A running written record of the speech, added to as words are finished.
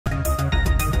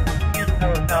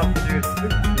listeners.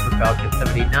 This is Super Falcon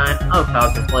 79 of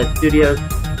Falcon Flight Studios,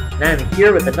 and I'm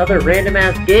here with another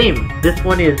random-ass game. This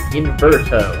one is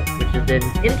Inverto, which is an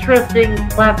interesting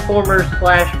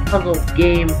platformer/puzzle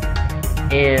game,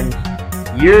 and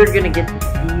you're gonna get to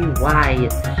see why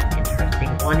it's such an interesting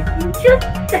one in just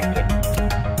a second.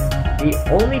 The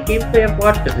only gameplay I've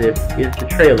watched of this is the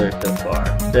trailer so far,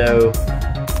 so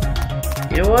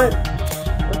you know what?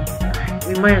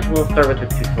 We might as well start with the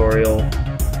tutorial,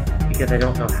 because I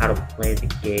don't know how to play the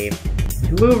game.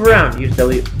 To move around, use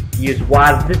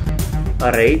WASD.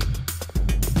 Alright.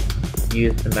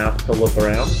 Use the mouse to look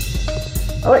around.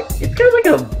 It's kind of like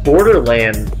a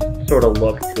Borderlands sort of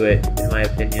look to it, in my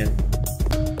opinion.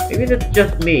 Maybe that's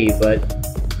just me, but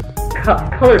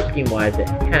color scheme-wise, it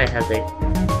kind of has a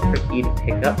tricky to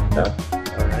pick up stuff.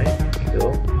 Alright,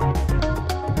 cool.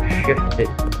 Shift it.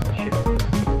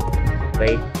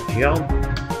 Space, jump.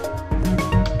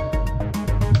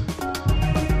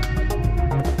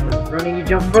 Running, you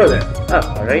jump further. Oh,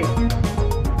 alright.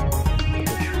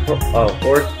 Oh,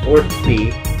 or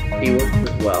C. C works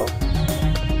as well.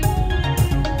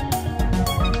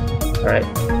 Alright,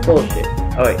 bullshit.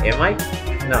 Oh wait, am I?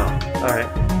 No. Alright.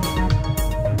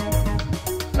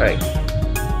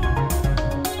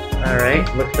 Alright,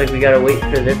 looks like we gotta wait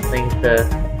for this thing to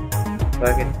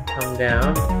fucking come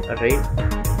down.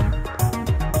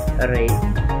 Alright,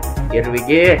 here we go.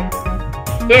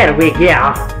 Here we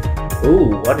go.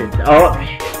 Ooh, what is... Oh,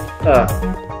 shit.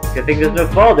 Good thing there's no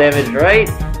fall damage, right?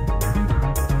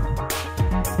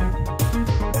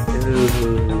 Ooh,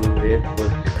 this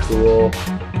looks cool.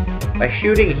 By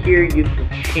shooting here, you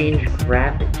can change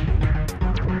gravity.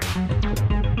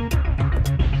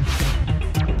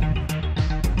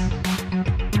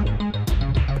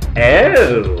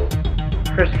 Oh!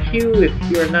 Press Q if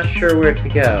you are not sure where to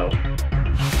go.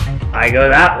 I go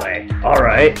that way.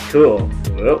 Alright, cool.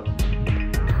 Whoop.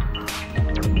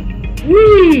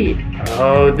 Whee!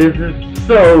 Oh, this is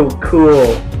so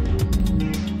cool.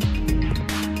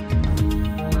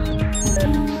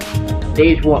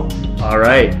 Stage 1.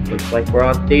 Alright, looks like we're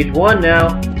on stage 1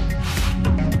 now.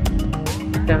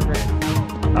 Down there.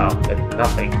 Oh, that's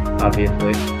nothing,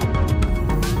 obviously.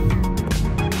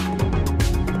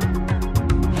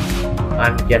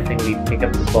 I'm guessing we pick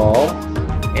up the ball,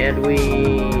 and we...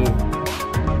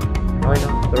 probably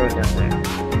don't throw it down there.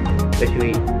 But should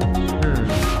we...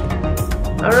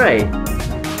 Alright,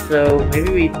 so maybe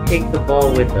we take the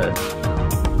ball with us.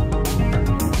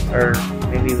 Or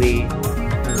maybe we...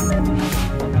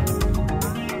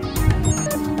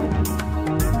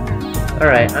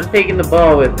 Alright, I'm taking the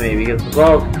ball with me because the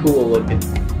ball is cool looking.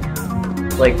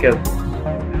 It's like a...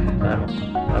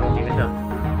 I don't even know.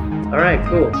 Alright,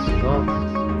 cool. Well,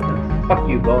 fuck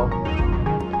you, ball.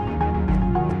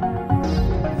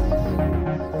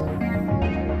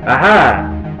 Aha!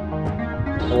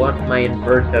 I want my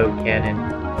Inverto cannon.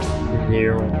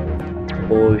 Zero.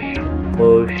 Push.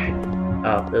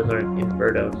 Oh, those aren't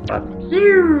Inverto spots.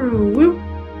 Zero! Whoop!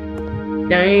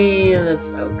 Damn, that's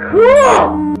so cool!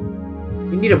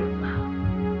 You need a...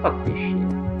 Fuck this shit.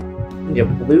 You need a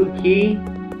blue key?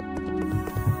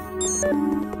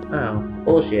 Oh,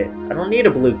 bullshit. I don't need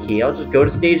a blue key, I'll just go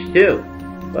to stage 2.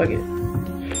 Fuck it.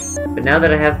 But now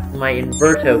that I have my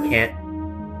Inverto cannon...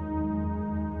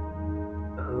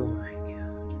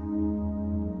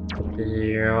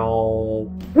 Zero.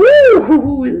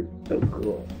 Woo! This is so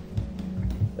cool.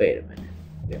 Wait a minute.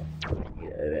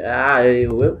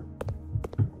 Whoop.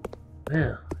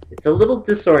 Well, it's a little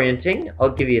disorienting, I'll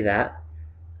give you that.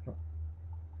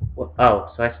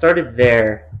 Oh, so I started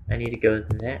there. I need to go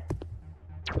there.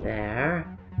 There.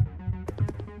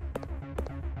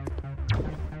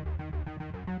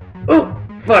 Oh!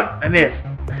 Fuck! I missed!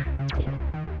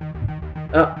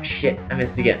 Oh, shit. I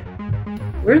missed again.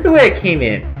 Where's the way I came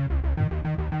in?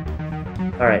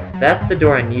 Alright, so that's the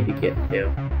door I need to get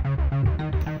to.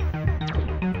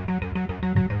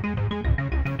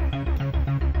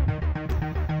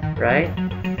 Right?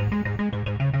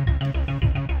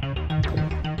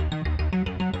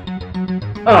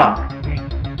 Oh!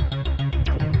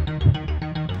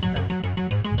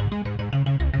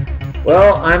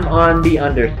 Well, I'm on the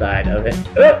underside of it.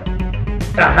 Oh!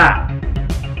 Aha!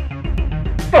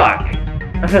 Fuck!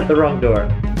 I hit the wrong door.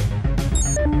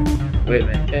 Wait a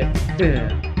minute.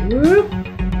 Whoop.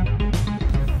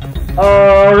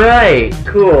 Alright,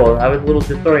 cool. I was a little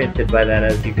disoriented by that,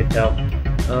 as you could tell.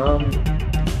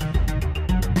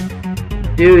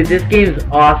 Dude, this game's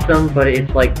awesome, but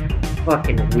it's like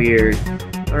fucking weird.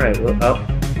 Alright, well, oh.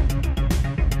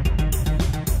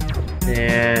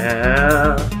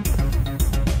 Yeah.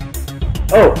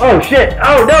 Oh shit!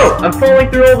 Oh no! I'm falling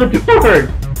through all the doors!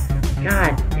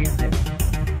 God damn it.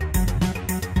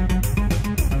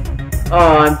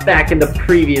 Oh, I'm back in the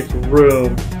previous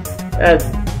room. That's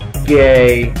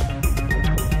gay.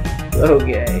 So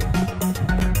gay.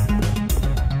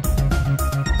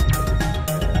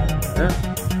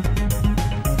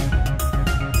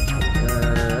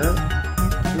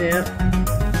 Yeah.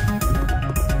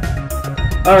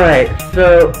 Alright,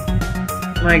 so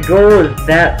my goal is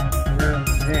that room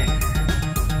there.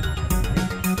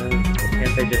 So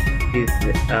can't I just do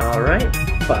this? Alright,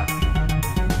 fuck.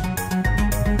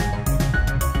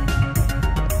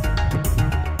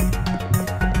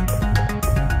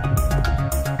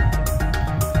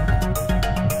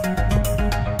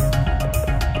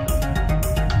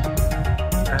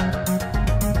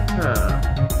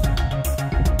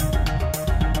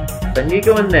 Then you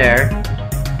go in there.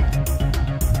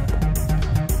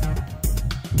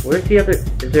 Where's the other?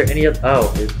 Is there any other?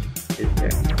 Oh, is there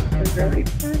a gravity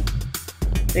pad?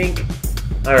 I think.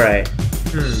 All right.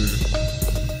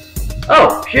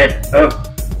 Oh shit! Oh,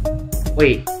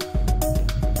 wait.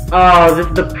 Oh, this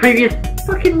is the previous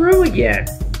fucking room again.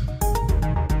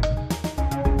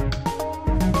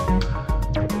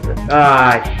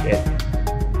 Ah shit.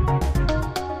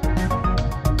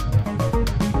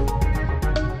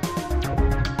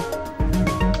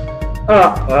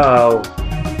 Oh.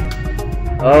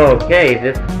 Okay,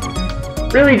 this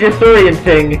really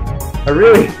disorienting. A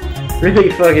really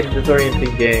fucking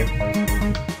disorienting game.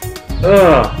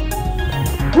 Ugh.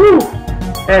 Whew.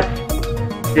 That's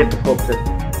difficult to.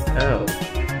 Oh.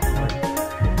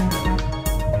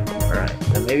 Alright,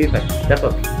 so maybe if I step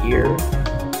up here,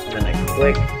 and then I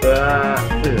click.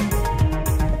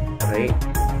 Alright.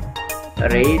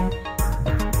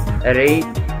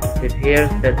 It appears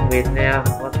that we know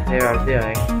what they are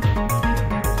doing.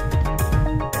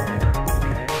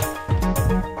 Okay.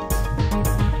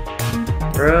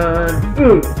 Run!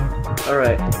 Ooh!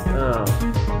 Alright. Oh.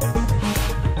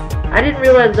 I didn't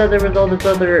realize that there was all this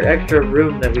other extra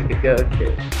room that we could go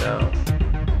to,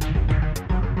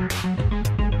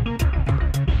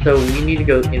 so we need to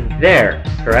go in there,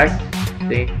 correct?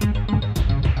 See?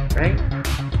 Right?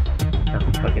 Not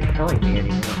fucking telling me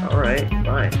anymore. Alright,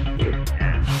 fine.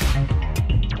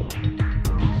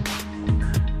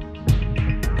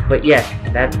 But yes,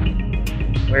 that's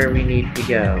where we need to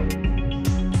go.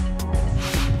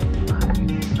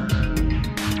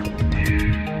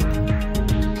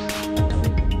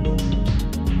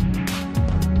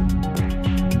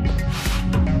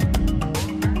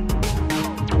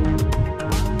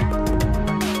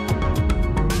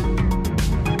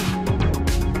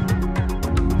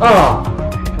 Oh!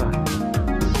 Fuck.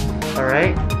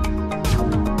 Alright.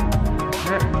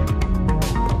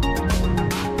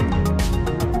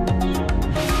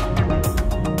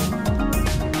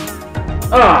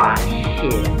 Ah,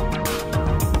 shit.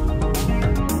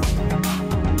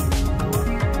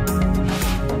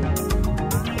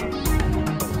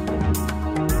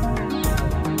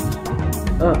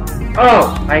 Oh,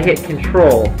 I hit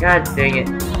control. God dang it.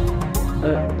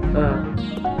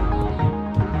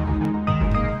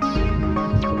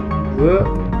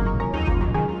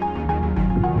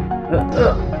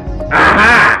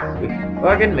 Aha! We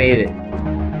fucking made it.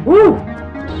 Woo!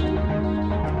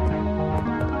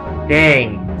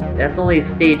 Dang, that's only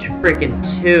stage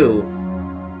frickin' 2.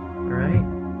 Alright.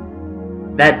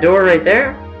 That door right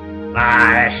there?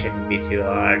 Ah, that shouldn't be too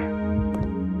hard.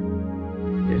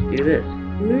 Just do this.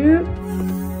 Whoop.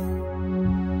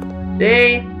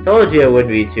 See? Told you it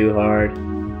wouldn't be too hard.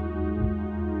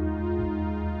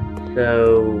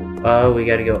 So, oh, we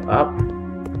gotta go up.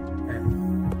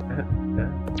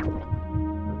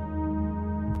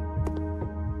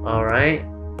 Alright.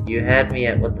 You had me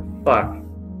at what the fuck?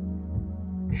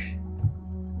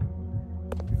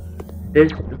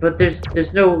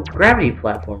 There's no gravity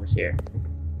platforms here.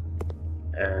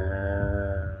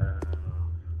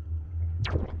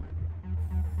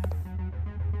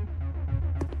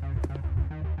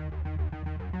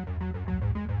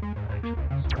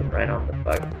 Right on the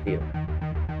fucking ceiling.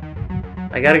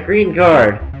 I got a green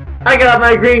card. I got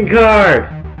my green card,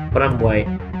 but I'm white,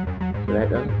 so that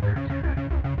doesn't matter.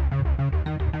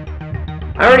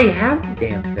 I already have the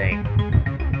damn thing.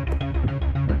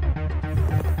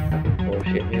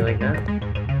 Bullshit me like that.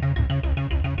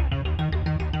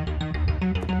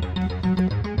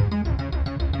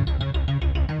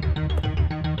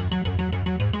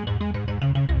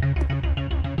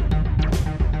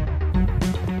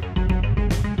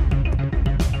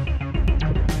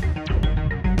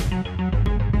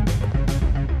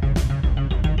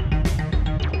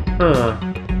 Huh.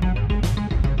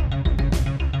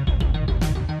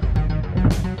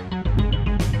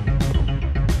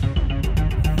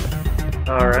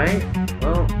 Alright,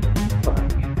 well, fuck.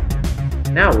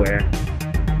 Now where?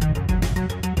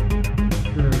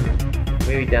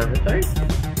 maybe down this way?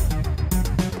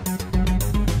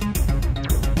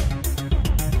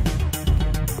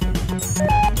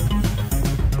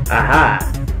 Aha!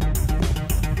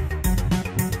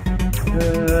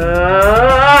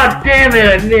 Damn it,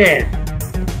 I missed!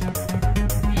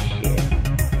 Shit.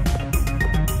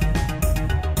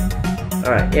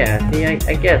 Alright, yeah, see, I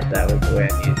guess that was the way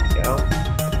I needed to go.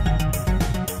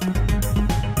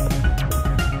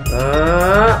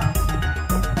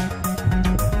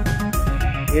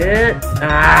 Shit!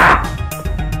 Ah!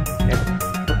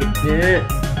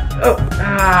 Oh!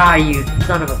 Ah, you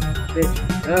son of a bitch!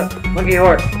 Oh, monkey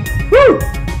horse! Woo!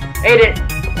 Ate it!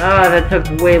 Ah, that took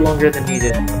way longer than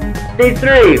needed. Stage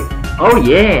 3! Oh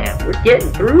yeah, we're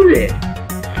getting through this!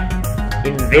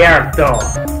 Inverto!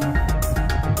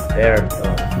 Inverto.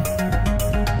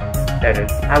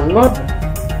 I love the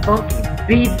funky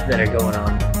beats that are going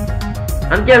on.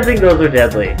 I'm guessing those are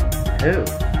deadly. Ooh,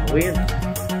 weird.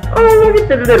 Oh, look at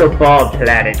the little ball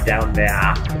planet down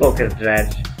there. Look at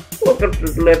that. Look at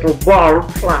the little ball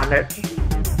planet.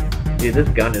 Dude, this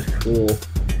gun is cool.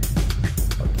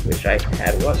 I wish I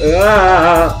had one.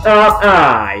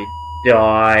 I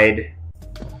died.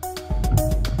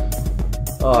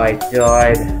 Oh, I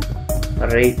died.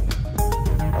 Alright.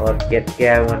 Let's get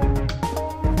going.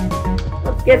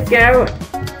 Let's get going.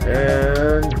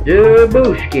 And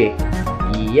Dubushki.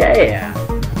 Yeah.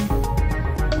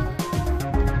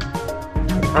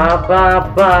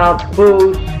 Babushki.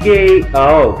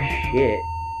 Oh, shit.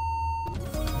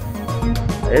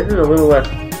 This is a little less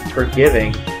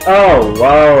forgiving. Oh,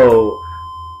 whoa.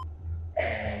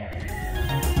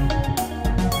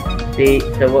 See,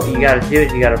 so what you gotta do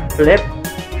is you gotta flip,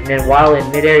 and then while in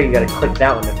midair, you gotta click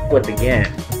that one and flip again.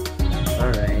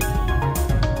 Alright.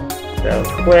 So,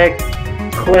 click,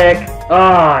 click.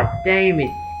 Ah, oh, damn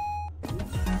it.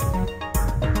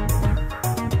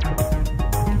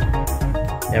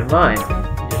 Never mind.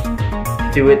 Just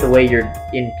do it the way you're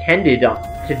intended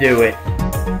to do it.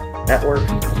 That works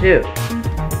too.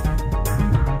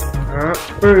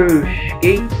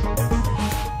 Brewski.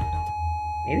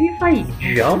 Maybe if I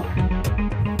jump?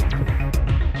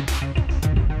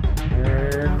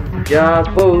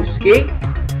 Jaboski.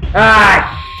 Ah,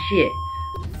 shit.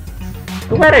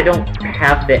 Glad I don't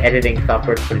have the editing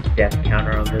software to put a death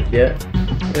counter on this yet.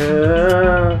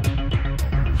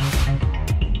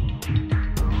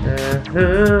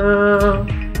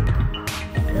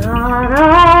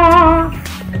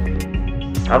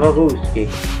 Ababuski.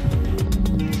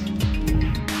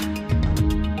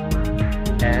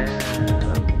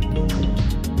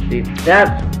 See,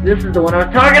 this is the one I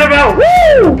was talking about!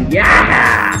 Woo!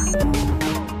 Yeah!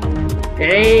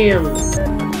 Damn!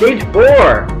 Stage 4!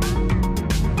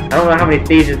 I don't know how many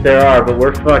stages there are, but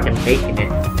we're fucking making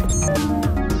it.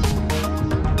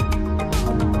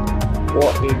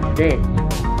 What is this?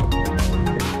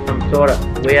 This is some sort of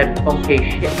weird funky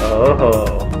shit.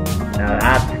 Oh, now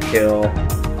that's cool.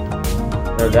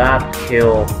 Now that's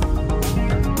cool.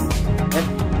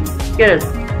 Let's get us.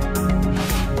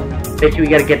 Bet you we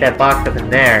gotta get that box up in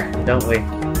there, don't we?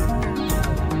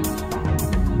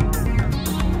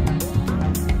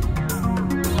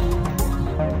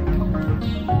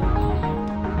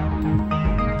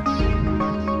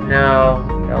 No,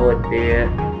 that would be it.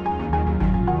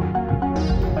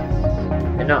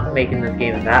 They're not making this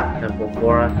game that simple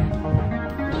for us.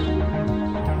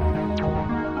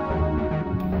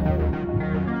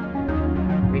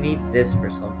 We need this for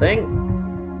something.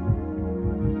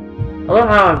 I love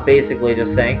how I'm basically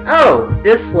just saying, oh,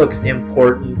 this looks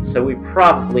important, so we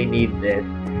probably need this.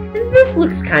 And this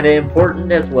looks kind of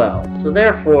important as well, so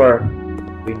therefore,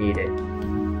 we need it.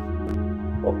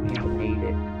 Fucking need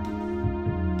it.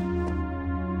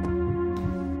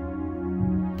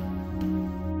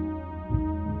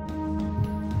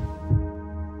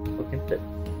 Look at this.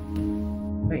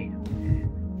 Wait a minute.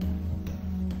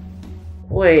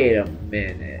 Wait a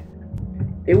minute.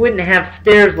 They wouldn't have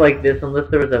stairs like this unless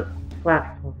there was a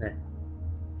platform that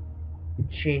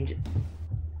change it.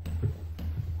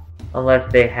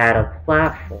 Unless they had a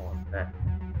platform that.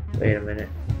 Wait a minute.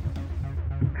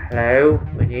 Hello?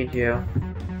 We need you.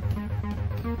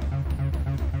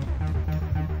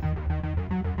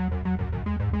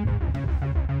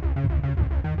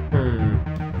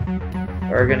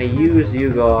 We're gonna use you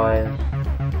guys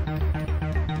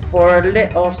for a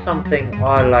little something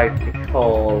I like to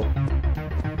call.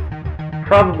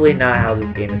 Probably not how this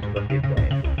game is supposed to be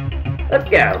played. Let's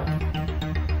go!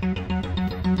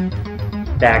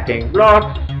 Stacking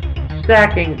blocks,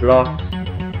 stacking blocks.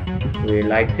 We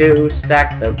like to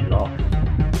stack the blocks.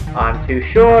 I'm too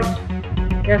short.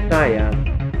 Yes, I am.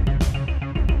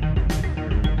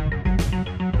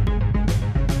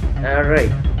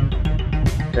 Alright.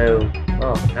 So,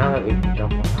 well, now that we can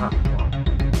jump on hot swamp.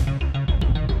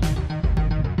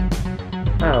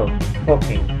 Oh,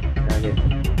 fucking nugget.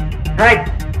 Hi!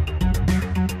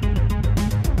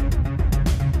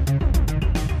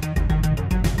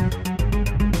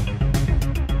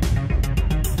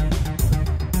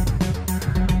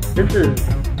 This is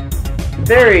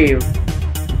very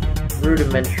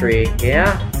rudimentary,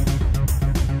 yeah?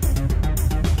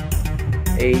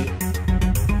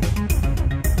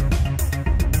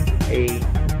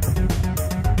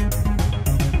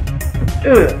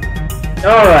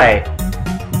 Alright.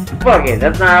 Fuck it,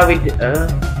 that's not how we do.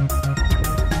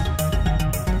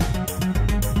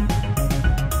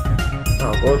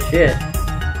 Oh, bullshit.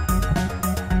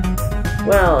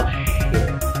 Well, shit.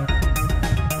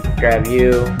 Grab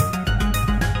you.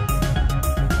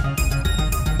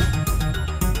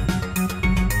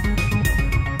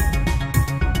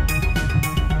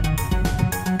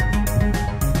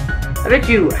 I bet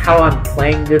you how I'm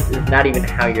playing this is not even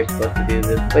how you're supposed to do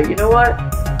this, but you know what?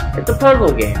 It's a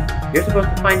puzzle game. You're supposed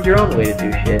to find your own way to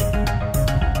do shit.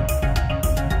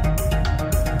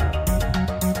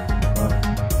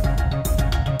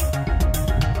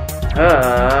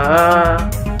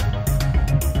 Alright.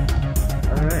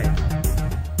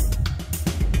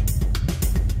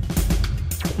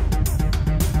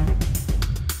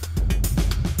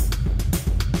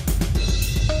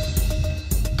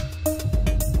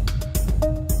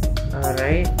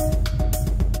 Alright.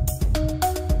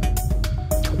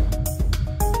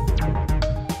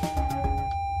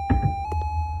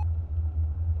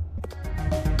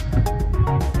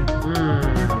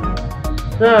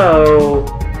 So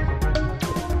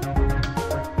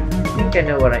I think I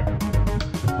know what I.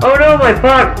 Oh no, my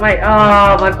box! My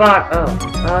box! Oh,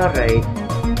 alright.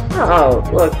 Oh,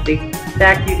 look, they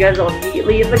stacked you guys all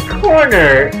neatly in the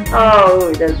corner!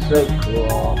 Oh, that's so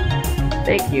cool.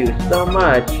 Thank you so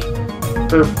much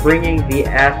for bringing the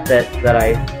assets that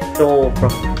I stole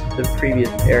from the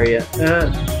previous area.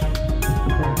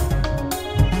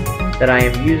 That I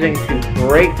am using to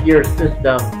break your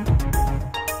system.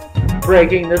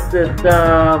 Breaking the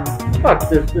system! Fuck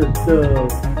the system!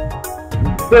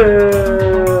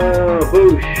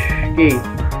 Booshki!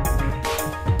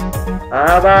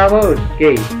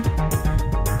 Ababooshki!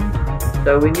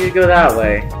 So we need to go that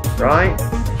way, right?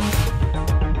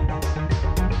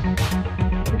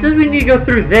 It says we need to go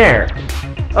through there!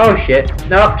 Oh shit!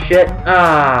 Nope, shit!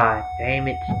 Ah, damn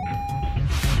it!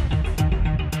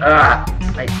 Ah,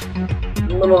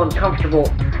 I'm a little uncomfortable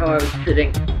how I was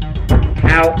sitting.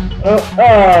 Ow! Oh,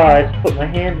 I just put my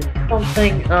hand in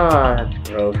something. That's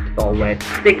gross. It's all wet.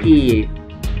 Sticky!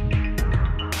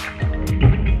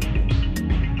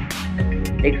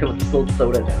 Make some spilled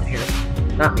soda down here.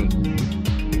 Not me.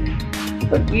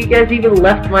 But you guys even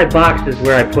left my boxes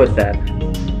where I put that.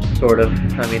 Sort of.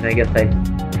 I mean, I guess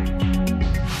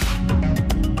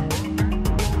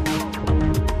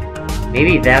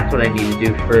maybe that's what I need to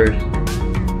do first.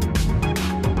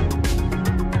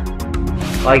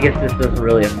 Well, I guess this doesn't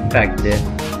really affect it,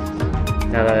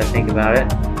 now that I think about it.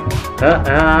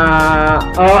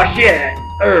 Oh shit!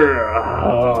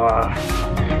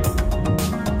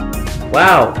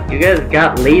 Wow, you guys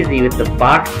got lazy with the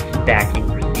box stacking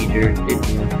procedure, didn't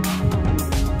you?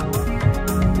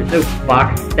 There's no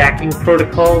box stacking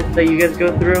protocols that you guys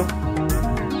go through?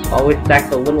 Always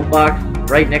stack the little box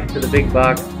right next to the big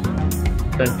box,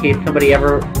 so in case somebody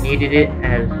ever needed it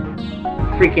as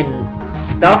freaking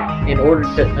stuff in order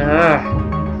to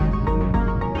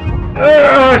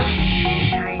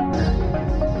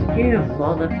you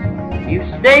mother, you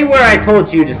stay where I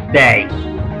told you to stay.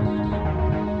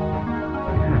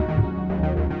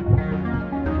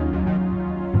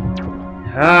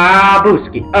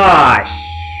 Booski.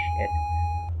 Shit.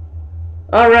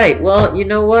 Alright, well, you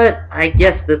know what? I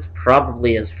guess that's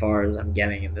probably as far as I'm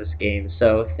getting in this game.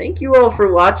 So, thank you all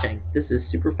for watching. This is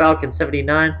Super Falcon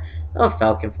 79 of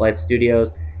Falcon Flight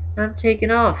Studios. I'm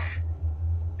taking off.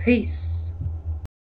 Peace.